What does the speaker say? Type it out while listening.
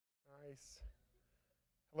Nice.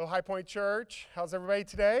 Hello, High Point Church. How's everybody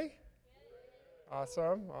today?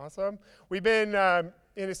 Awesome. We've been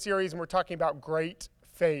in a series and we're talking about great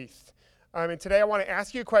faith. And today I want to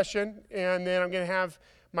ask you a question, and then I'm going to have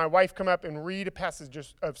my wife come up and read a passage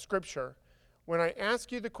of Scripture. When I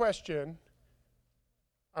ask you the question,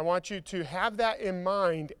 I want you to have that in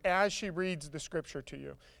mind as she reads the Scripture to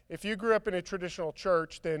you. If you grew up in a traditional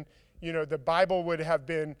church, then the Bible would have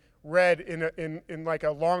been read in like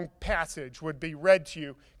a long passage, would be read to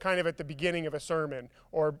you kind of at the beginning of a sermon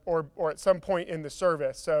or at some point in the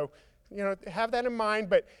service. So, have that in mind.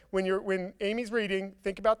 But when Amy's reading,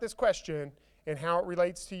 think about this question and how it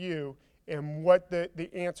relates to you and what the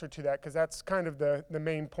answer to that, because that's kind of the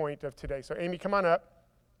main point of today. So Amy, come on up.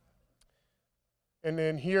 And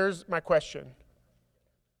then here's my question.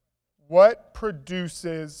 What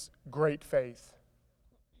produces great faith?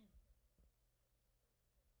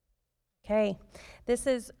 Okay, this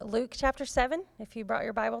is Luke chapter 7, if you brought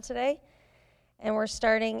your Bible today, and we're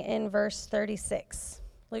starting in verse 36.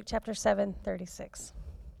 Luke chapter 7, 36.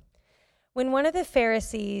 When one of the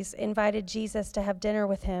Pharisees invited Jesus to have dinner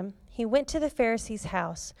with him, he went to the Pharisee's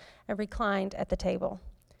house and reclined at the table.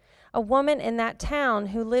 A woman in that town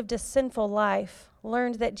who lived a sinful life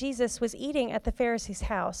learned that Jesus was eating at the Pharisee's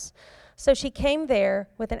house, so she came there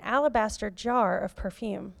with an alabaster jar of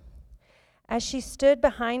perfume. As she stood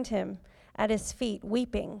behind him at his feet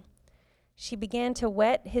weeping, she began to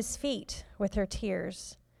wet his feet with her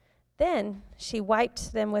tears. Then she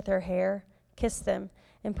wiped them with her hair, kissed them,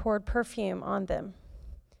 and poured perfume on them.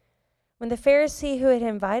 When the Pharisee who had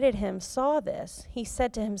invited him saw this, he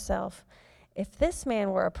said to himself, "If this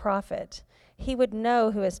man were a prophet, he would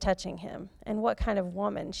know who is touching him and what kind of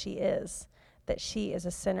woman she is, that she is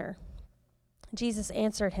a sinner." Jesus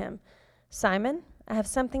answered him, "Simon, I have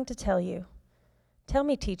something to tell you." "Tell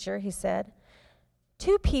me, teacher," he said.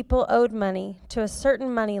 "Two people owed money to a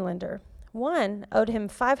certain moneylender. One owed him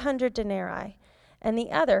 500 denarii, and the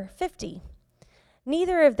other 50.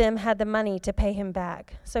 Neither of them had the money to pay him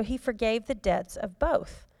back, so he forgave the debts of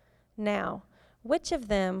both. Now, which of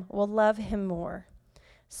them will love him more?"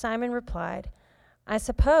 Simon replied, "I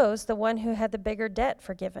suppose the one who had the bigger debt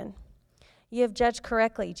forgiven." "You have judged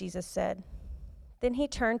correctly," Jesus said. Then he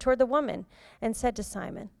turned toward the woman and said to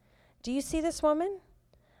Simon, "Do you see this woman?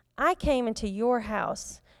 I came into your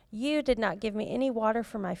house. You did not give me any water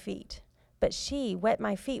for my feet, but she wet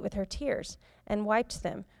my feet with her tears and wiped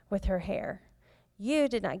them with her hair. You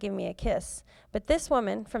did not give me a kiss, but this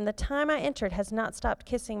woman, from the time I entered, has not stopped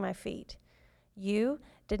kissing my feet. You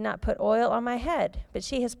did not put oil on my head, but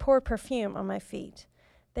she has poured perfume on my feet.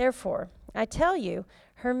 Therefore, I tell you,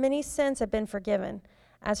 her many sins have been forgiven,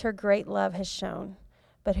 as her great love has shown.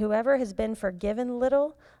 But whoever has been forgiven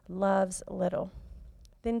little loves little."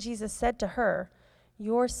 Then Jesus said to her,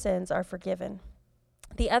 "Your sins are forgiven."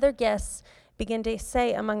 The other guests began to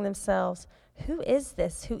say among themselves, "Who is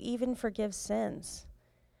this who even forgives sins?"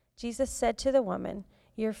 Jesus said to the woman,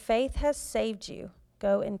 "Your faith has saved you.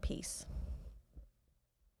 Go in peace."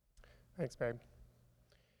 Thanks, babe.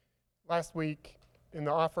 Last week in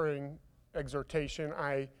the offering exhortation,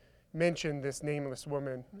 I mentioned this nameless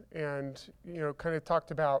woman and, kind of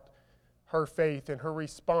talked about her faith and her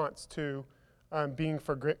response to being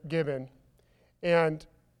forgiven. And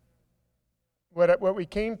what we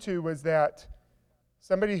came to was that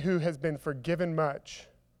somebody who has been forgiven much,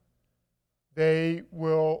 they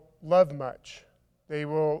will love much. They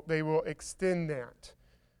will extend that.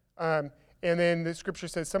 And then the scripture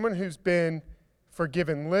says someone who's been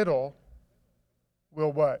forgiven little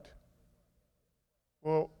will what?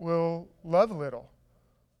 Will love little.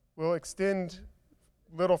 Will extend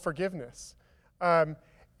little forgiveness.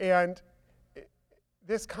 And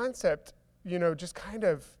this concept, just kind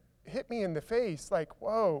of hit me in the face like,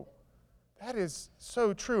 whoa, that is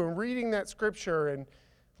so true. And reading that scripture and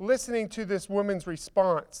listening to this woman's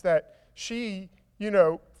response that she,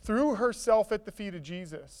 threw herself at the feet of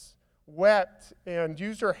Jesus, wept and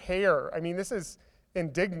used her hair. I mean, this is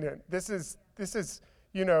indignant. This is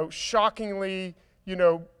shockingly,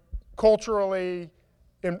 culturally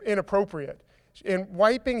inappropriate. And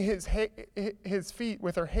wiping his feet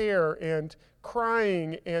with her hair and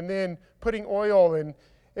crying and then putting oil, and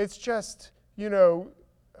it's just,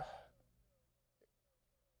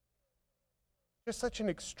 just such an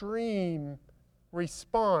extreme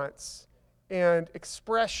response and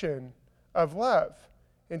expression of love.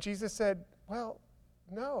 And Jesus said, well,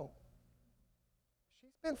 no.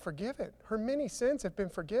 She's been forgiven. Her many sins have been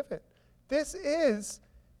forgiven. This is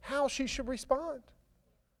how she should respond.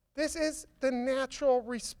 This is the natural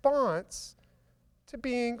response to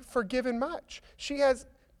being forgiven much. She has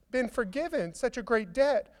been forgiven such a great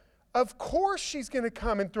debt of course she's going to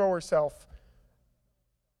come and throw herself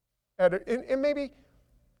at it. And maybe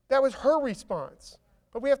that was her response.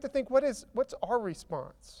 But we have to think, what's our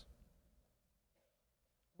response?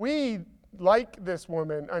 We, like this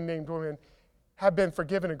woman, unnamed woman, have been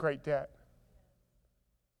forgiven a great debt.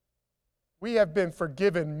 We have been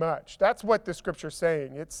forgiven much. That's what the scripture's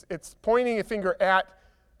saying. It's pointing a finger at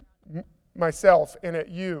myself and at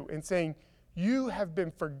you and saying, you have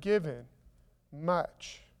been forgiven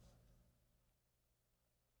much.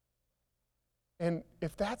 And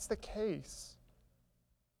if that's the case,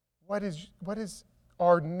 what is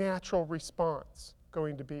our natural response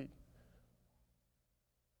going to be?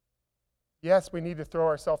 Yes, we need to throw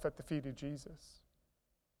ourselves at the feet of Jesus.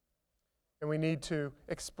 And we need to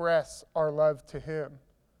express our love to him.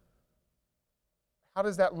 How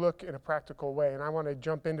does that look in a practical way? And I want to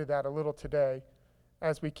jump into that a little today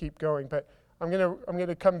as we keep going. But I'm going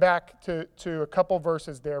to come back to a couple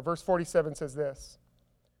verses there. Verse 47 says this: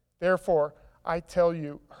 "Therefore, I tell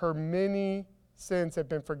you, her many sins have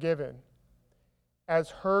been forgiven, as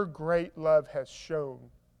her great love has shown."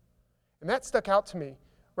 And that stuck out to me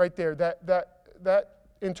right there, that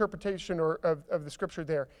interpretation of the scripture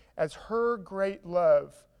there, as her great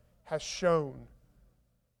love has shown.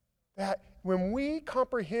 That when we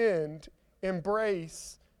comprehend,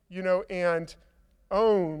 embrace, and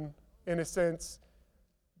own, in a sense,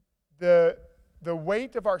 the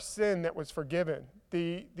weight of our sin that was forgiven,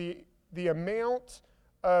 the amount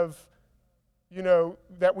of,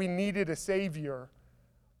 that we needed a Savior,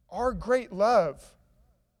 our great love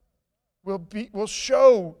will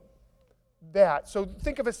show that. So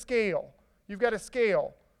think of a scale. You've got a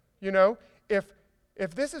scale.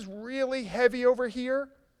 If this is really heavy over here,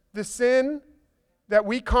 the sin that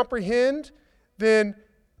we comprehend, then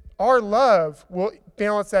our love will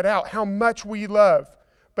balance that out, how much we love.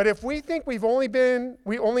 But if we think we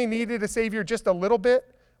only needed a Savior just a little bit,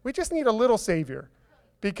 we just need a little Savior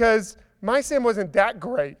because my sin wasn't that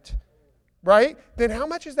great, right? Then how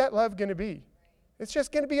much is that love going to be? It's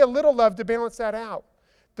just going to be a little love to balance that out.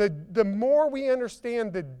 The more we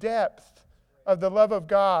understand the depth of the love of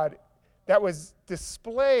God that was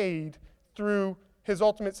displayed through his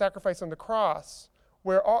ultimate sacrifice on the cross,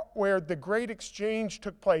 where the great exchange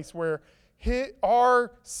took place, where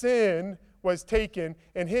our sin was taken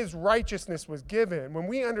and his righteousness was given, when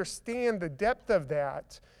we understand the depth of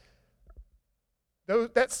that,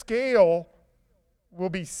 that scale will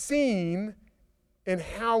be seen in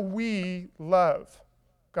how we love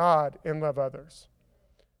God and love others.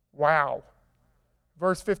 Wow.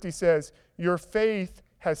 Verse 50 says, "Your faith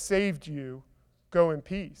has saved you. Go in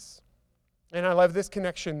peace." And I love this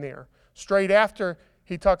connection there. Straight after,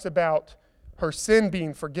 he talks about her sin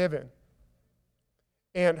being forgiven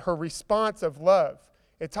and her response of love.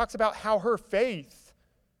 It talks about how her faith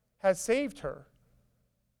has saved her.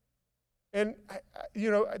 And,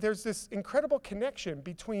 there's this incredible connection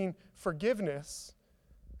between forgiveness,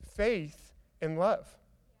 faith, and love.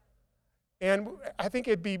 And I think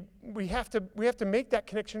we have to make that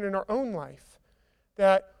connection in our own life.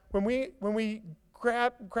 That when we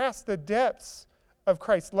grasp the depths of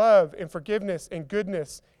Christ's love and forgiveness and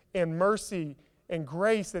goodness and mercy and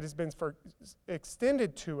grace that has been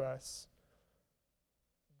extended to us,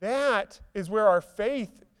 that is where our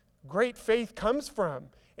faith, great faith, comes from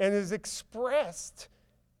and is expressed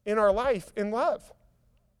in our life in love.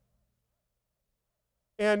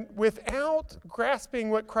 And without grasping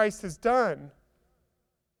what Christ has done,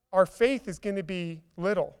 our faith is going to be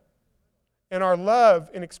little. And our love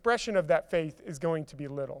and expression of that faith is going to be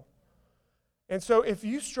little. And so if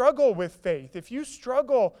you struggle with faith, if you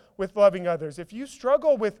struggle with loving others, if you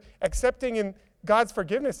struggle with accepting in God's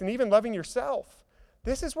forgiveness and even loving yourself,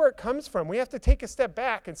 this is where it comes from. We have to take a step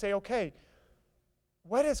back and say, okay,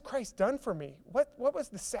 what has Christ done for me? What was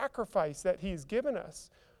the sacrifice that he's given us?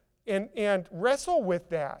 And wrestle with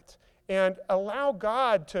that and allow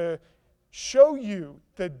God to show you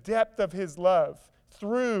the depth of his love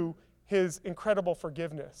through his incredible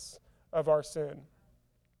forgiveness of our sin.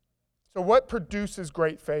 So what produces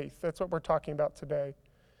great faith? That's what we're talking about today.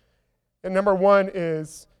 And number one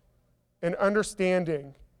is an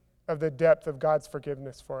understanding of the depth of God's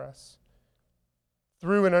forgiveness for us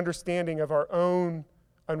through an understanding of our own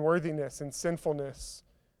unworthiness and sinfulness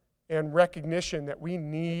and recognition that we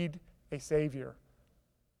need a Savior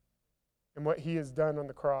and what he has done on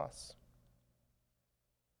the cross.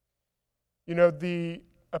 The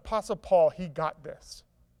Apostle Paul, he got this.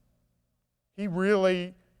 He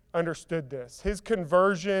really understood this. His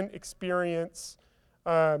conversion experience,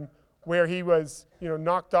 where he was,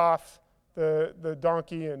 knocked off the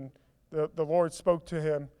donkey and the Lord spoke to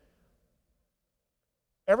him.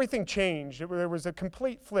 everything changed. There was a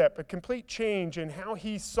complete flip, a complete change in how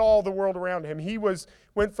he saw the world around him. He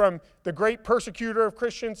went from the great persecutor of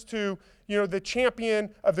Christians to, the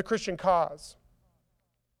champion of the Christian cause.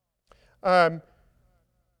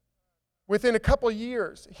 Within a couple of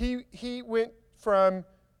years, he went from,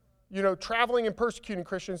 traveling and persecuting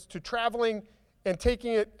Christians to traveling and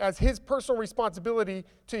taking it as his personal responsibility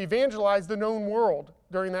to evangelize the known world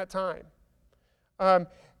during that time.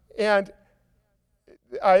 And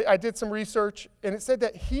I did some research, and it said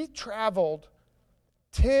that he traveled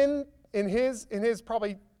in his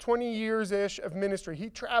probably 20 years-ish of ministry, he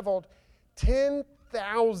traveled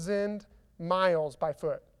 10,000 miles by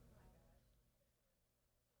foot.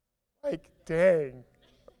 Like, dang.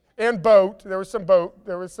 And boat. There was some boat.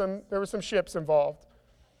 There was some ships involved.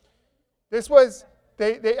 This was,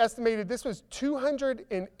 they estimated this was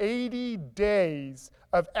 280 days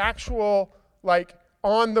of actual,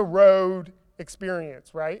 on the road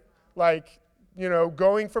experience, right?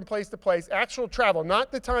 Going from place to place, actual travel,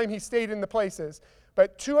 not the time he stayed in the places,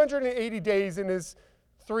 but 280 days in his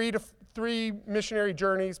three missionary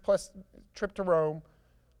journeys plus trip to Rome.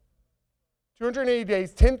 280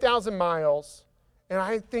 days, 10,000 miles, and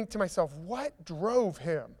I think to myself, what drove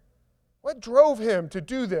him? What drove him to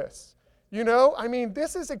do this?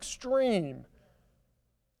 This is extreme.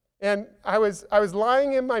 And I was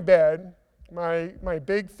lying in my bed, my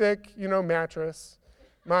big, thick, mattress,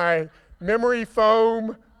 my memory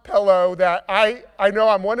foam pillow that I know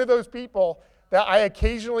I'm one of those people that I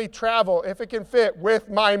occasionally travel, if it can fit, with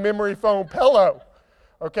my memory foam pillow,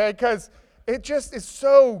 okay? Because it just is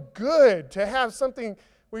so good to have something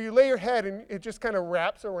where you lay your head and it just kind of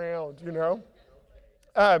wraps around,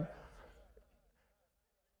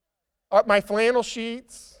 My flannel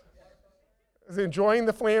sheets, I was enjoying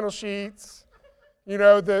the flannel sheets,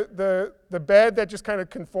 the bed that just kind of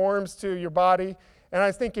conforms to your body. And I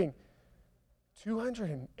was thinking,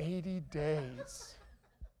 280 days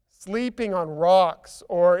sleeping on rocks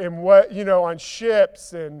or on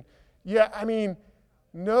ships. And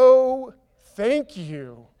no, thank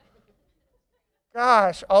you.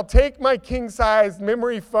 Gosh, I'll take my king-size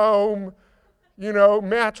memory foam,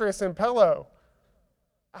 mattress and pillow.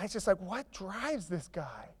 I was just like, what drives this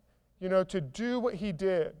guy, to do what he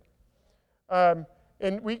did? And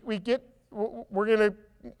we're going to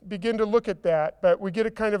begin to look at that, but we get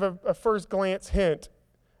a kind of a first glance hint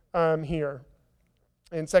here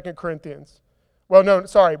in 2 Corinthians. Well, no,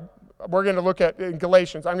 sorry, we're going to look at in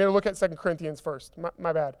Galatians. I'm going to look at 2 Corinthians first.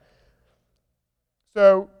 My bad.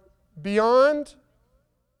 So beyond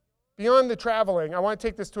the traveling, I want to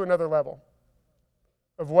take this to another level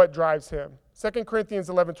of what drives him. 2 Corinthians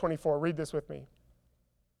 11:24. Read this with me.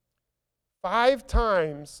 5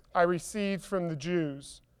 times I received from the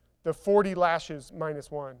Jews the 40 lashes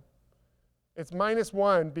minus 1. It's minus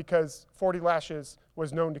 1 because 40 lashes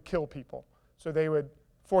was known to kill people. So they would,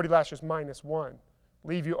 40 lashes minus 1,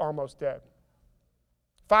 leave you almost dead.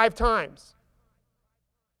 5 times.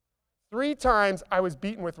 3 times I was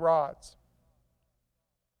beaten with rods.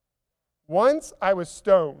 Once I was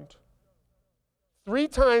stoned. 3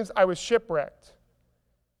 times I was shipwrecked.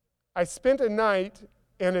 I spent a night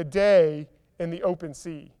and a day in the open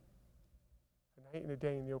sea. A night and a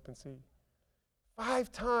day in the open sea.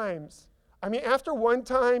 5 times. After one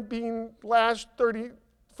time being lashed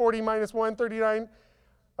 40 minus 1, 39,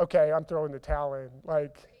 okay, I'm throwing the towel in.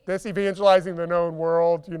 This evangelizing the known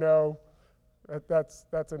world,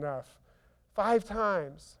 that's enough. 5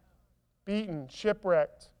 times. Beaten,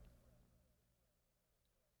 shipwrecked.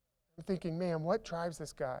 I'm thinking, man, what drives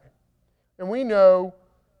this guy? And we know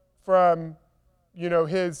from,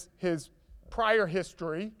 his prior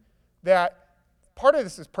history that part of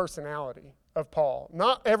this is personality of Paul.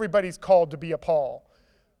 Not everybody's called to be a Paul.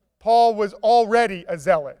 Paul was already a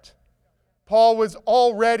zealot. Paul was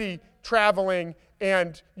already traveling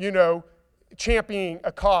and, championing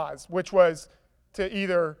a cause, which was to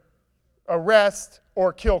either arrest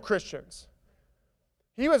or kill Christians.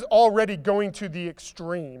 He was already going to the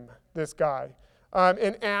extreme, this guy.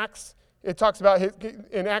 In Acts, it talks about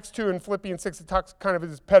in Acts 2 and Philippians 6, it talks kind of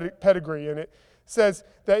his pedigree, and it says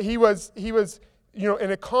that he was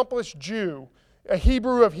an accomplished Jew, a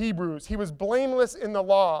Hebrew of Hebrews. He was blameless in the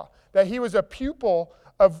law, that he was a pupil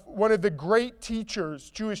of one of the great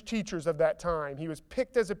teachers, Jewish teachers of that time. He was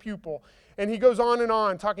picked as a pupil. And he goes on and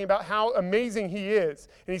on talking about how amazing he is.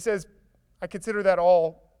 And he says, I consider that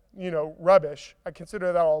all, rubbish. I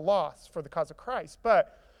consider that all loss for the cause of Christ.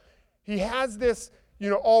 But he has this,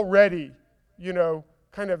 already,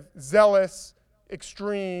 kind of zealous,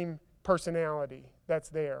 extreme personality that's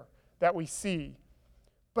there, that we see.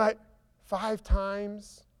 But 5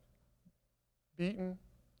 times beaten,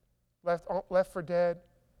 left for dead.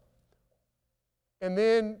 And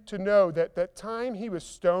then to know that that time he was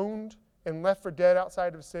stoned and left for dead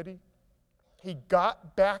outside of a city, he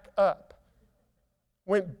got back up,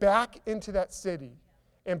 went back into that city,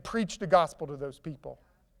 and preached the gospel to those people.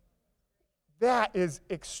 That is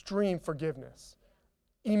extreme forgiveness.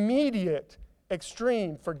 Immediate,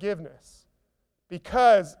 extreme forgiveness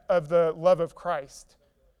because of the love of Christ,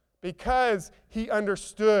 because he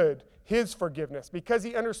understood his forgiveness, because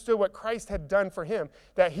he understood what Christ had done for him,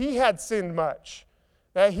 that he had sinned much,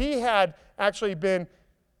 that he had actually been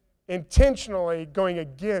intentionally going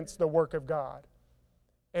against the work of God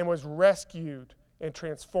and was rescued and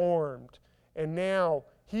transformed. And now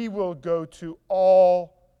he will go to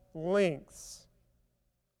all lengths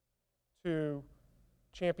to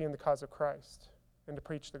champion the cause of Christ and to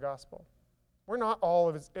preach the gospel. We're not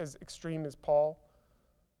all as extreme as Paul,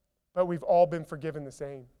 but we've all been forgiven the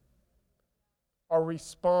same. Our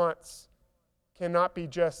response cannot be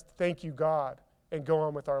just, thank you, God, and go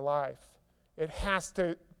on with our life. It has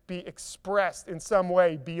to be expressed in some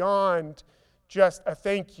way beyond just a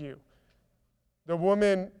thank you. The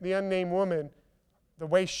woman, the unnamed woman, the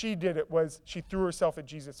way she did it was she threw herself at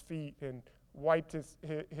Jesus' feet and wiped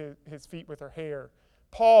his feet with her hair.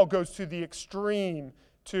 Paul goes to the extreme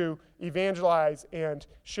to evangelize and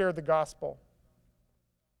share the gospel.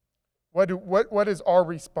 What is our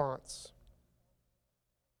response?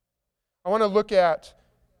 I want to look at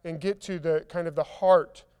and get to the kind of the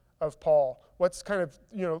heart of Paul. What's kind of,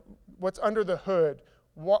 what's under the hood?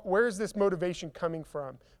 Where is this motivation coming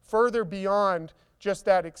from? Further beyond just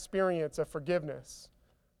that experience of forgiveness.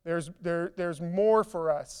 There's more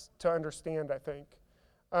for us to understand, I think.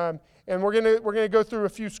 And we're gonna go through a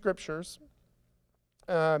few scriptures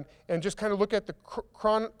and just kind of look at the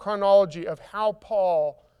chronology of how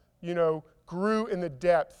Paul, grew in the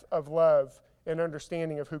depth of love and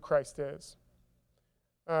understanding of who Christ is.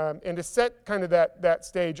 And to set kind of that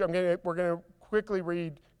stage, we're going to quickly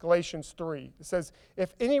read Galatians 3. It says,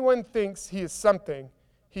 if anyone thinks he is something,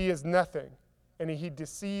 he is nothing, and he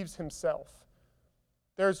deceives himself.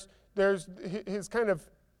 There's his kind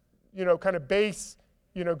of base,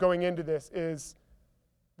 going into this is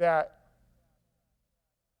that,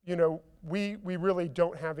 we really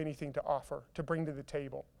don't have anything to offer, to bring to the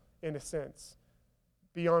table, in a sense,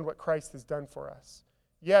 beyond what Christ has done for us.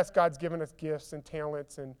 Yes, God's given us gifts and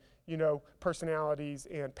talents and, personalities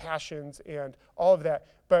and passions and all of that.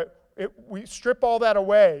 But we strip all that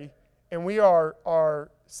away and we are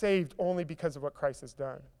saved only because of what Christ has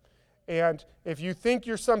done. And if you think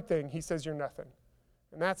you're something, he says you're nothing.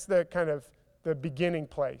 And that's the kind of the beginning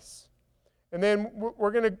place. And then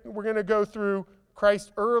we're gonna go through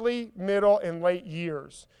Christ's early, middle, and late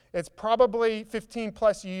years. It's probably 15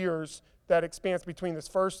 plus years that expands between this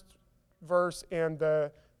first verse and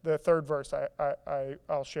the third verse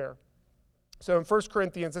I'll share. So in 1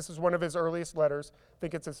 Corinthians, this is one of his earliest letters. I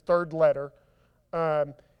think it's his third letter.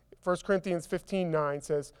 1 Corinthians 15:9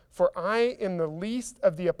 says, for I am the least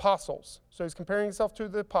of the apostles. So he's comparing himself to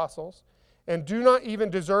the apostles, and do not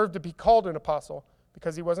even deserve to be called an apostle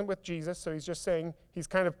because he wasn't with Jesus. So he's just saying, he's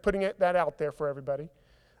kind of putting that out there for everybody.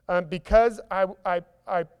 Because I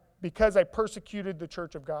persecuted the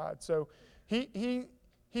church of God. So he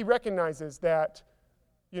recognizes that,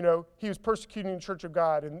 he was persecuting the church of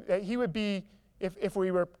God, and that he would be, if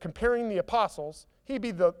we were comparing the apostles, he'd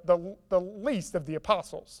be the least of the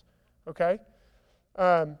apostles, okay?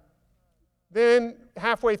 Then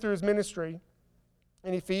halfway through his ministry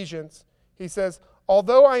in Ephesians, he says,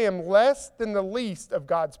 although I am less than the least of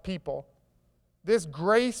God's people, this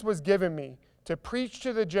grace was given me to preach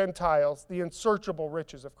to the Gentiles the unsearchable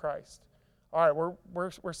riches of Christ. All right,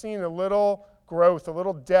 we're seeing a little growth, a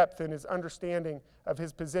little depth in his understanding of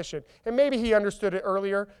his position. And maybe he understood it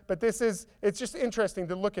earlier, but it's just interesting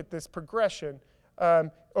to look at this progression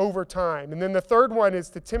over time. And then the third one is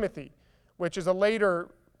to Timothy, which is a later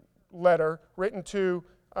letter written to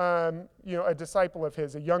a disciple of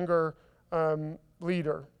his, a younger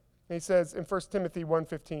leader. And he says in 1 Timothy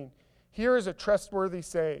 1:15, here is a trustworthy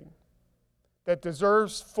saying that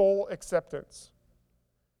deserves full acceptance.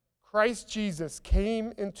 Christ Jesus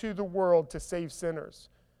came into the world to save sinners,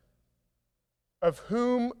 of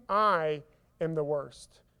whom I am the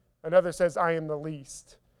worst. Another says, I am the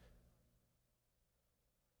least.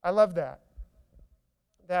 I love that.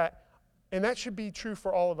 And that should be true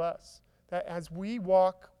for all of us. That as we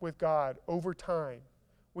walk with God over time,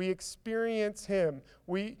 we experience him.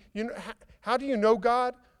 How do you know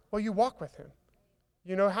God? Well, you walk with him.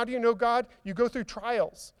 How do you know God? You go through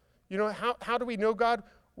trials. How do we know God?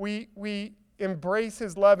 We embrace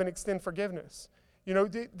his love and extend forgiveness.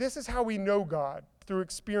 This is how we know God, through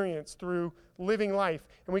experience, through living life.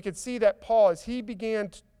 And we could see that Paul, as he began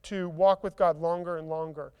to walk with God longer and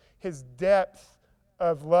longer, his depth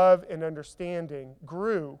of love and understanding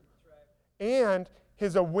grew. And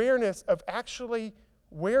his awareness of actually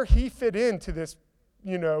where he fit into this,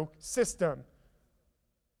 system.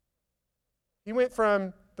 He went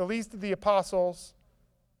from the least of the apostles,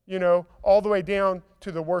 all the way down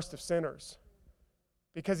to the worst of sinners.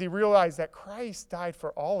 Because he realized that Christ died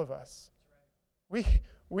for all of us.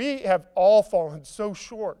 We have all fallen so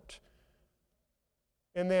short.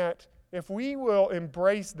 And that if we will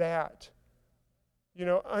embrace that,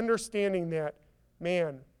 understanding that,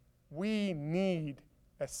 man, we need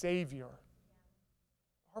a Savior.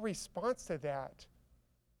 Our response to that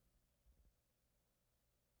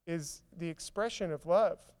is the expression of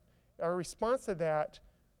love. Our response to that,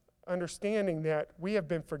 understanding that we have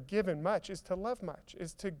been forgiven much, is to love much,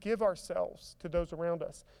 is to give ourselves to those around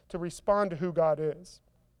us, to respond to who God is.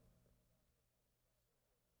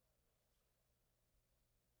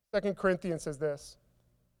 2 Corinthians says this,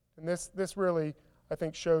 and this really, I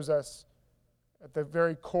think, shows us at the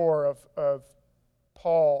very core of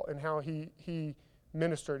Paul and how he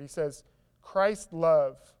ministered. He says, Christ's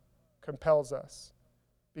love compels us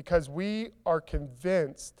because we are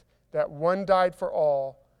convinced that one died for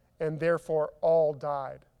all, and therefore all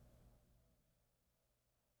died.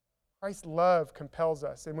 Christ's love compels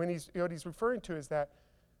us. And what he's referring to is that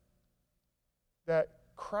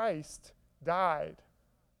Christ died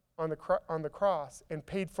on the cross and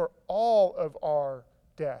paid for all of our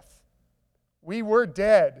death. We were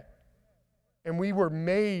dead, and we were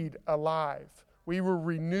made alive. We were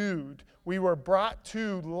renewed. We were brought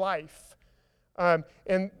to life.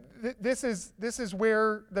 This is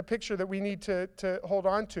where the picture that we need to hold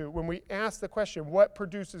on to when we ask the question, what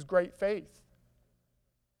produces great faith?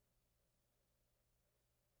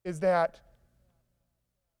 Is that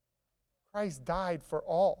Christ died for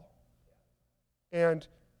all. And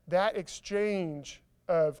that exchange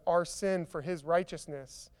of our sin for his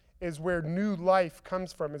righteousness is where new life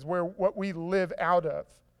comes from, is where what we live out of.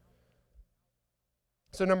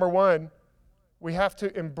 So number one, we have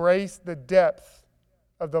to embrace the depth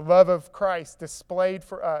of the love of Christ displayed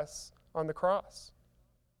for us on the cross.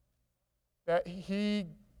 That he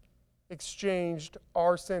exchanged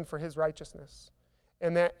our sin for his righteousness.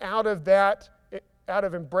 And that out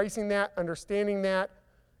of embracing that, understanding that,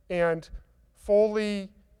 and fully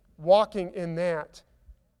walking in that,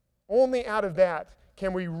 only out of that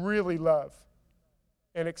can we really love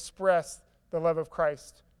and express the love of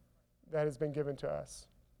Christ that has been given to us.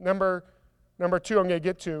 Number two I'm going to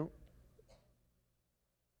get to,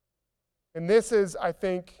 and this is, I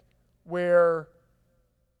think, where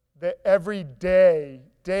the everyday,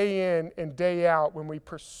 day in and day out, when we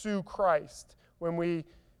pursue Christ, when we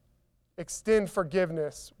extend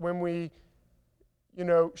forgiveness, when we,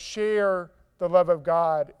 share the love of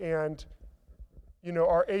God and,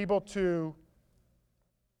 are able to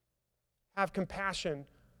have compassion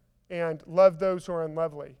and love those who are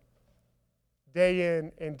unlovely, day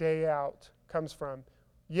in and day out comes from.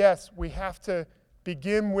 Yes, we have to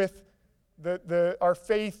begin with our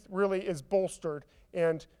faith really is bolstered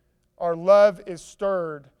and our love is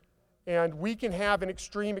stirred, and we can have an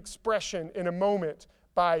extreme expression in a moment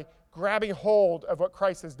by grabbing hold of what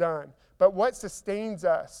Christ has done. But what sustains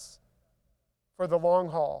us for the long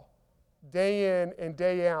haul, day in and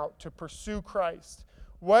day out, to pursue Christ?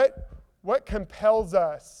 What compels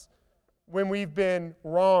us when we've been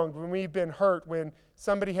wronged, when we've been hurt, when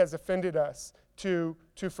somebody has offended us, to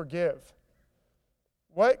forgive?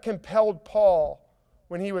 What compelled Paul,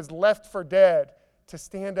 when he was left for dead, to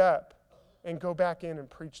stand up and go back in and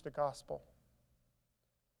preach the gospel?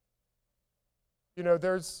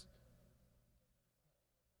 There's,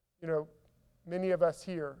 many of us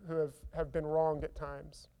here who have been wronged at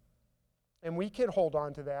times. And we can hold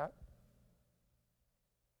on to that.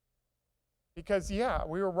 Because, we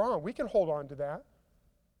were wrong. We can hold on to that.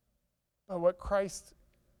 But what Christ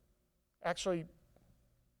actually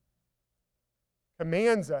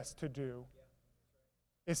commands us to do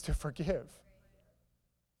is to forgive.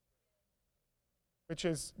 Which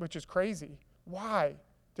is crazy. Why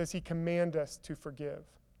does he command us to forgive?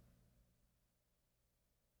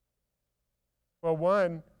 Well,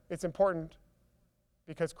 one, it's important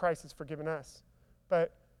because Christ has forgiven us.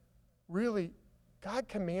 But really, God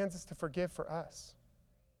commands us to forgive for us.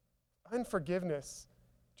 Unforgiveness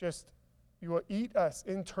you will eat us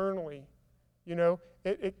internally.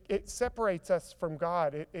 It separates us from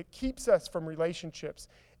God. It keeps us from relationships.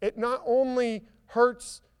 It not only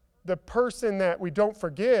hurts the person that we don't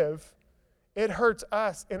forgive, it hurts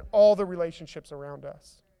us in all the relationships around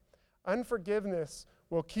us. Unforgiveness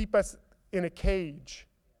will keep us in a cage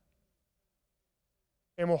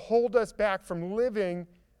and will hold us back from living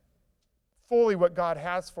fully what God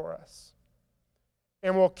has for us.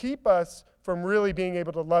 And will keep us from really being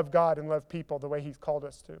able to love God and love people the way He's called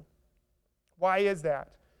us to. Why is that?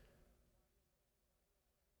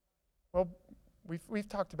 Well, we've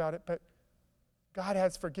talked about it, but God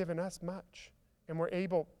has forgiven us much. And we're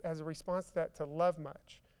able, as a response to that, to love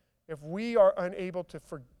much. If we are unable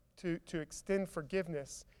to extend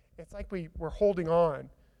forgiveness, it's like we're holding on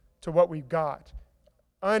to what we've got,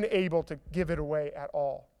 unable to give it away at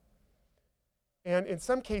all. And in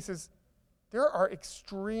some cases, there are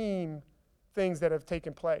extreme things that have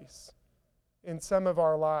taken place in some of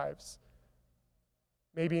our lives,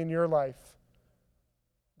 maybe in your life,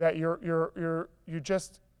 that you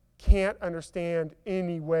just can't understand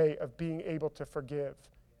any way of being able to forgive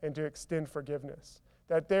and to extend forgiveness.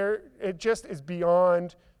 That it just is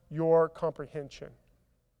beyond your comprehension.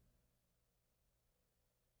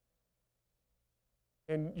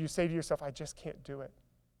 And you say to yourself, I just can't do it.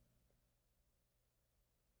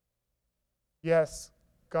 Yes,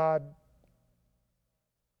 God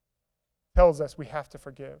tells us we have to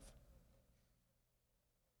forgive.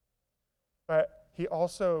 But He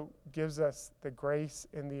also gives us the grace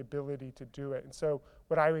and the ability to do it. And so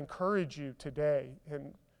what I encourage you today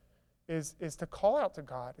is to call out to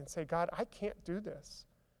God and say, God, I can't do this.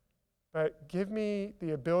 But give me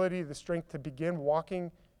the ability, the strength to begin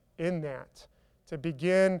walking in that, to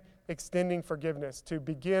begin extending forgiveness, to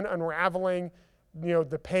begin unraveling,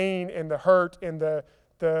 the pain and the hurt and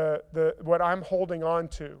the what I'm holding on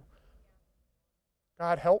to.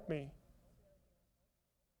 God, help me.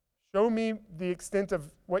 Show me the extent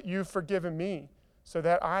of what you've forgiven me so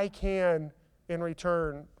that I can, in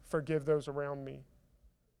return, forgive those around me.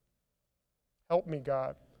 Help me,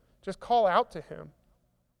 God. Just call out to Him.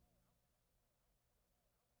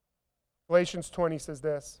 Galatians 20 says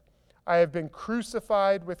this, I have been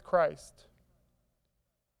crucified with Christ.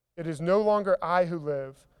 It is no longer I who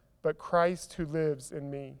live, but Christ who lives in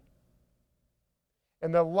me.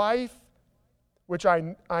 And the life which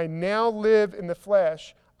I now live in the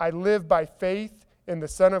flesh, I live by faith in the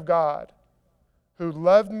Son of God, who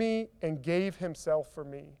loved me and gave Himself for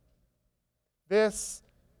me. This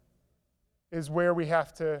is where we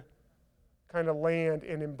have to kind of land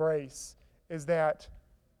and embrace, is that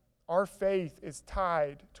our faith is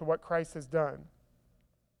tied to what Christ has done.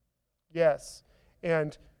 Yes,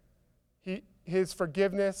 and His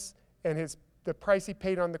forgiveness and the price He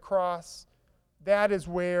paid on the cross, that is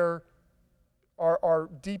where our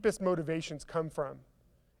deepest motivations come from.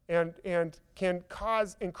 And can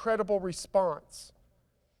cause incredible response.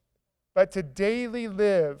 But to daily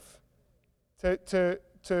live,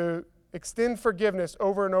 to extend forgiveness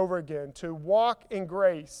over and over again, to walk in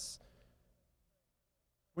grace,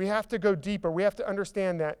 we have to go deeper. We have to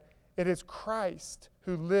understand that it is Christ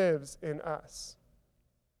who lives in us.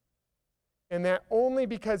 And that only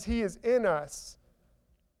because He is in us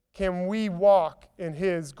can we walk in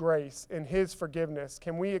His grace, in His forgiveness.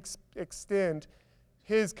 Can we extend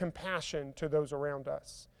His compassion to those around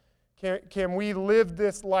us? Can we live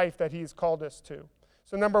this life that He's called us to?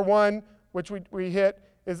 So number one, which we hit,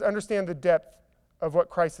 is understand the depth of what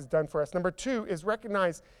Christ has done for us. Number two is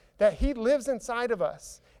recognize that He lives inside of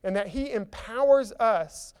us and that He empowers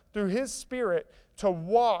us through His Spirit to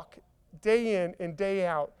walk day in and day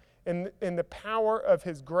out in the power of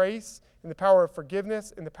His grace, in the power of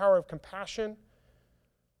forgiveness, in the power of compassion.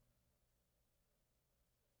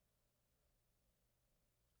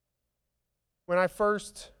 When I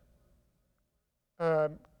first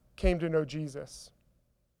came to know Jesus,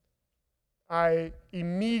 I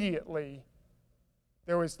immediately,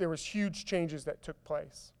 there was huge changes that took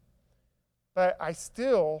place. But I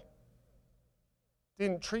still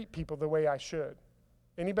didn't treat people the way I should.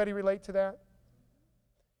 Anybody relate to that?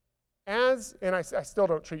 And I still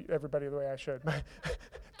don't treat everybody the way I should.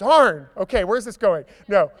 Darn! Okay, where's this going?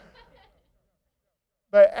 No.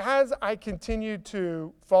 But as I continued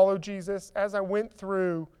to follow Jesus, as I went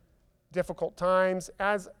through difficult times,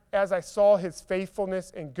 as I saw His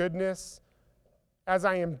faithfulness and goodness, as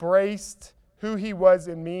I embraced who He was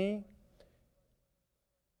in me,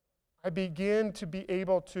 I began to be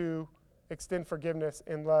able to extend forgiveness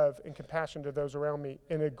and love and compassion to those around me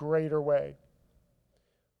in a greater way.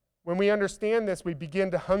 When we understand this, we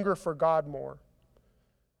begin to hunger for God more.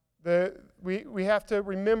 We have to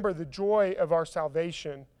remember the joy of our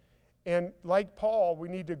salvation. And like Paul, we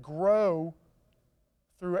need to grow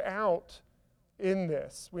throughout in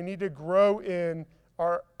this. We need to grow in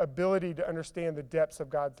our ability to understand the depths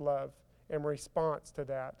of God's love and response to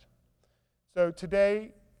that. So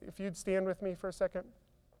today, if you'd stand with me for a second.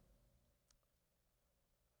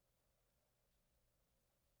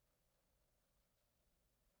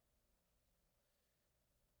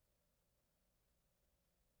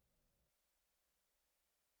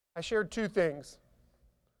 I shared two things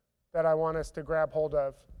that I want us to grab hold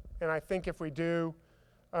of. And I think if we do,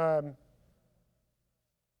 I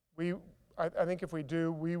think if we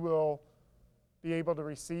do, we will be able to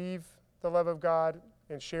receive the love of God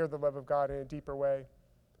and share the love of God in a deeper way.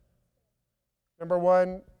 Number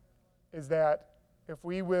one is that if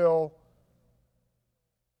we will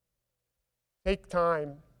take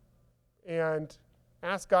time and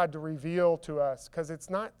ask God to reveal to us, because it's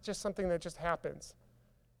not just something that just happens.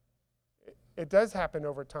 It does happen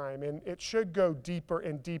over time, and it should go deeper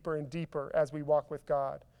and deeper and deeper as we walk with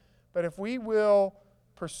God. But if we will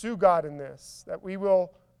pursue God in this, that we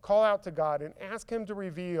will call out to God and ask Him to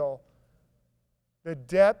reveal the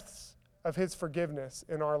depths of His forgiveness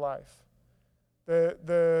in our life,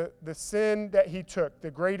 the sin that He took,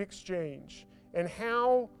 the great exchange, and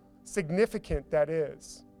how significant that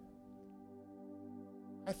is,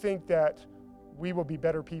 I think that we will be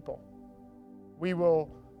better people. We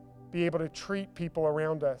will be able to treat people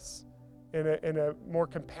around us in a more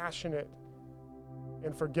compassionate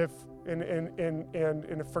and forgiving.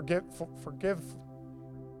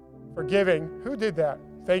 Who did that?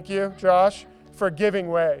 Thank you, Josh. Forgiving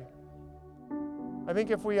way. I think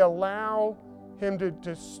if we allow Him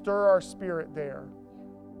to stir our spirit there,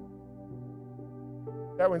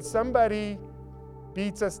 that when somebody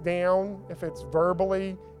beats us down, if it's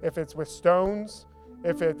verbally, if it's with stones,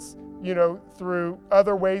 if it's, through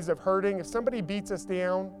other ways of hurting, if somebody beats us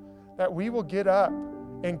down, that we will get up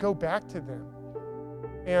and go back to them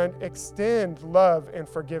and extend love and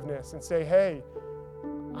forgiveness and say, hey,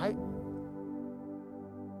 I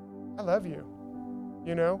love you,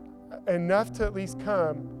 enough to at least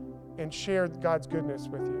come and share God's goodness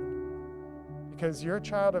with you because you're a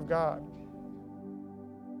child of God.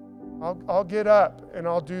 I'll get up and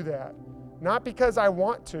I'll do that. Not because I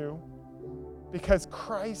want to, because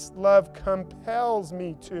Christ's love compels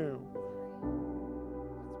me to.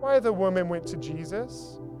 That's why the woman went to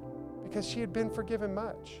Jesus, because she had been forgiven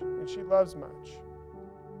much and she loves much.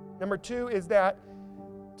 Number two is that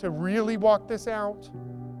to really walk this out,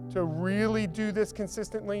 to really do this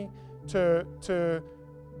consistently, to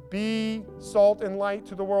be salt and light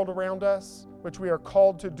to the world around us, which we are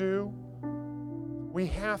called to do, we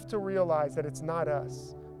have to realize that it's not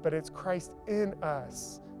us, but it's Christ in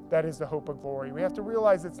us that is the hope of glory. We have to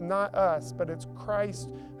realize it's not us, but it's Christ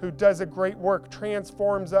who does a great work,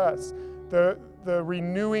 transforms us, the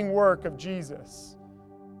renewing work of Jesus.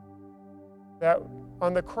 That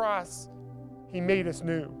on the cross, He made us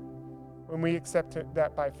new when we accept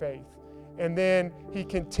that by faith. And then He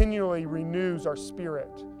continually renews our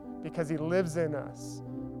spirit because He lives in us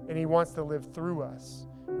and He wants to live through us.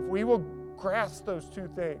 If we will grasp those two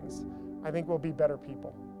things, I think we'll be better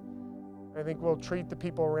people. I think we'll treat the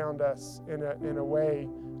people around us in a way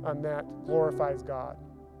that glorifies God.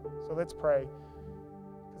 So let's pray.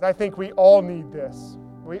 Because I think we all need this.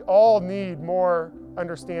 We all need more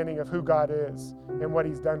understanding of who God is and what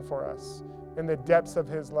He's done for us and the depths of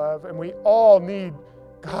His love. And we all need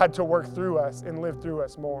God to work through us and live through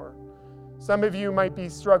us more. Some of you might be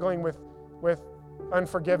struggling with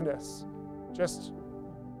unforgiveness, just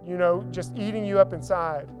eating you up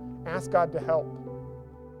inside. Ask God to help.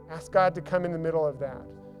 Ask God to come in the middle of that,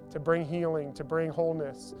 to bring healing, to bring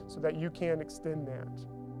wholeness, so that you can extend that.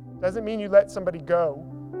 Doesn't mean you let somebody go.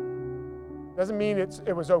 Doesn't mean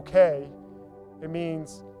it was okay. It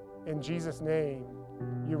means in Jesus' name,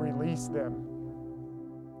 you release them.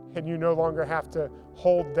 And you no longer have to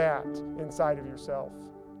hold that inside of yourself.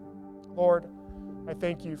 Lord, I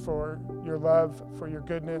thank you for your love, for your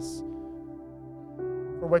goodness,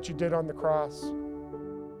 for what you did on the cross.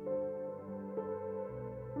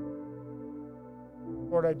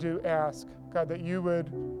 Lord, I do ask, God, that you would,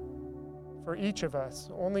 for each of us,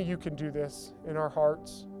 only you can do this in our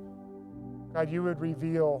hearts. God, you would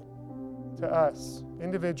reveal to us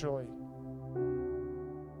individually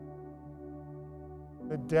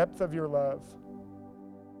the depth of your love,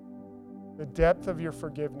 the depth of your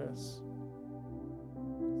forgiveness.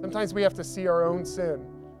 Sometimes we have to see our own sin.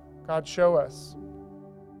 God, show us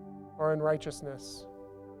our unrighteousness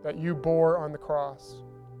that you bore on the cross.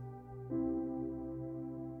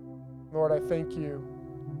 Lord, I thank you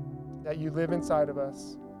that you live inside of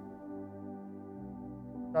us.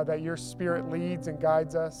 God, that your Spirit leads and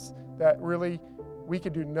guides us, that really we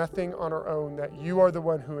can do nothing on our own, that you are the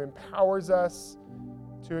one who empowers us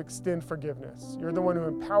to extend forgiveness. You're the one who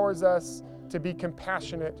empowers us to be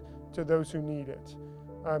compassionate to those who need it.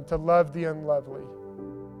 to love the unlovely.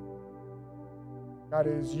 God,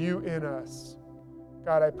 it is you in us.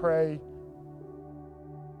 God, I pray,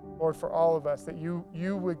 Lord, for all of us, that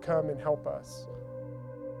you would come and help us.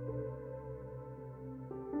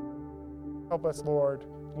 Help us, Lord,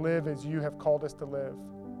 live as you have called us to live.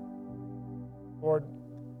 Lord,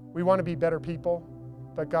 we want to be better people,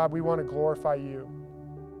 but God, we want to glorify you.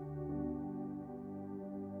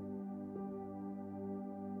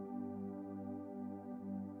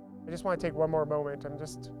 I just want to take one more moment. I'm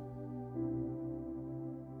just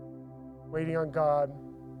waiting on God.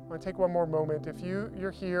 I want to take one more moment. If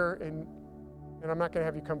you're here and I'm not going to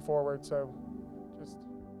have you come forward, so just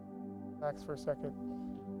relax for a second.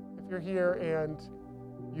 If you're here and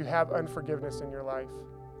you have unforgiveness in your life,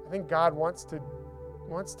 I think God wants to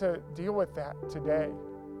deal with that today.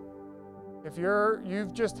 If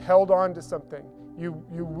you've just held on to something, you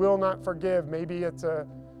will not forgive. Maybe it's a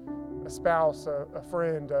spouse, a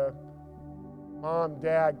friend, a mom,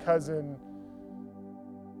 dad, cousin,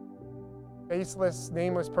 faceless,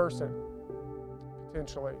 nameless person,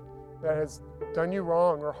 potentially, that has done you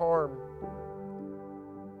wrong or harm.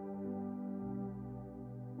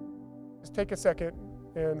 Just take a second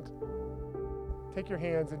and take your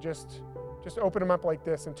hands and just open them up like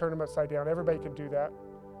this and turn them upside down. Everybody can do that.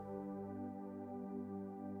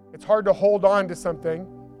 It's hard to hold on to something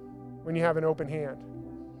when you have an open hand.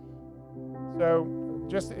 So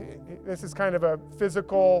this is kind of a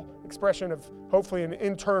physical expression of hopefully an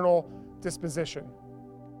internal disposition.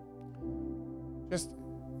 Just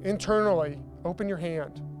internally open your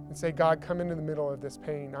hand and say, God, come into the middle of this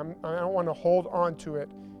pain. I don't want to hold on to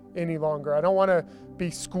it any longer. I don't want to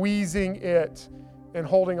be squeezing it and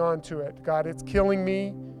holding on to it. God, it's killing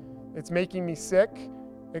me. It's making me sick.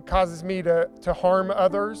 It causes me to harm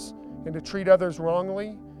others and to treat others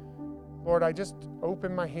wrongly. Lord, I just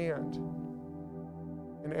open my hand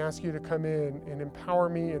and ask you to come in and empower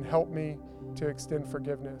me and help me to extend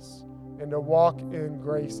forgiveness and to walk in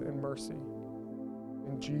grace and mercy.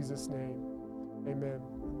 In Jesus' name, amen.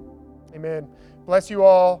 Amen. Bless you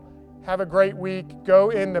all. Have a great week.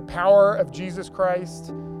 Go in the power of Jesus Christ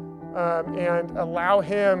and allow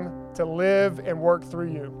him to live and work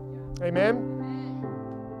through you. Amen.